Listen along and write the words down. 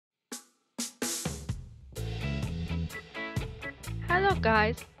Hello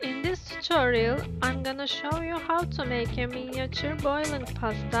guys, in this tutorial I'm gonna show you how to make a miniature boiling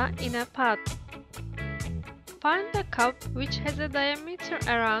pasta in a pot. Find a cup which has a diameter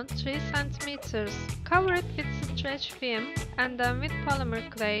around 3 cm. Cover it with stretch film and then with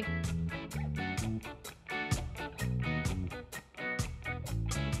polymer clay.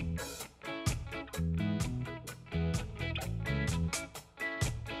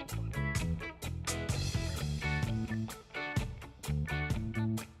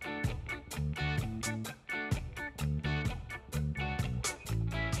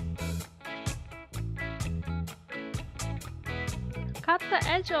 Cut the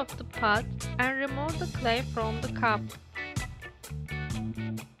edge of the pot and remove the clay from the cup.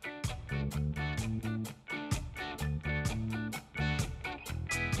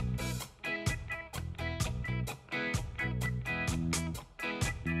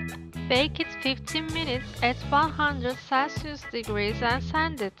 Bake it 15 minutes at 100 Celsius degrees and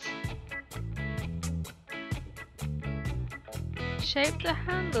sand it. Shape the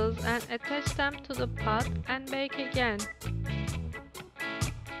handles and attach them to the pot and bake again.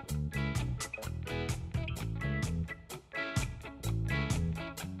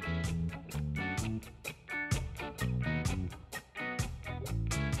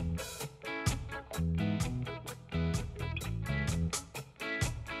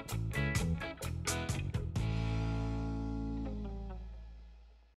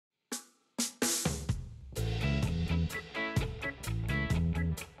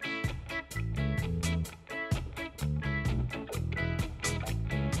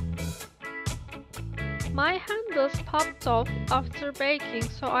 My handles popped off after baking,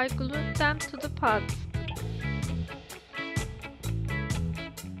 so I glued them to the pot.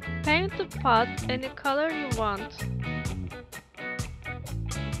 Paint the pot any color you want.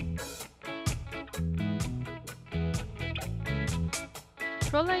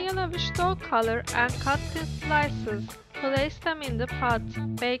 Roll a yellowish dough color and cut in slices. Place them in the pot.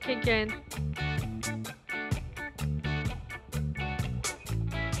 Bake again.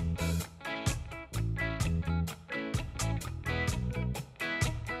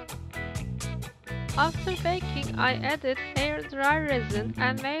 After baking, I added air dry resin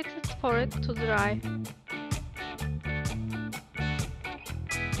and waited for it to dry.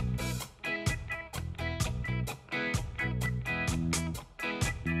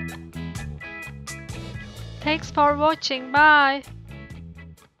 Thanks for watching. Bye!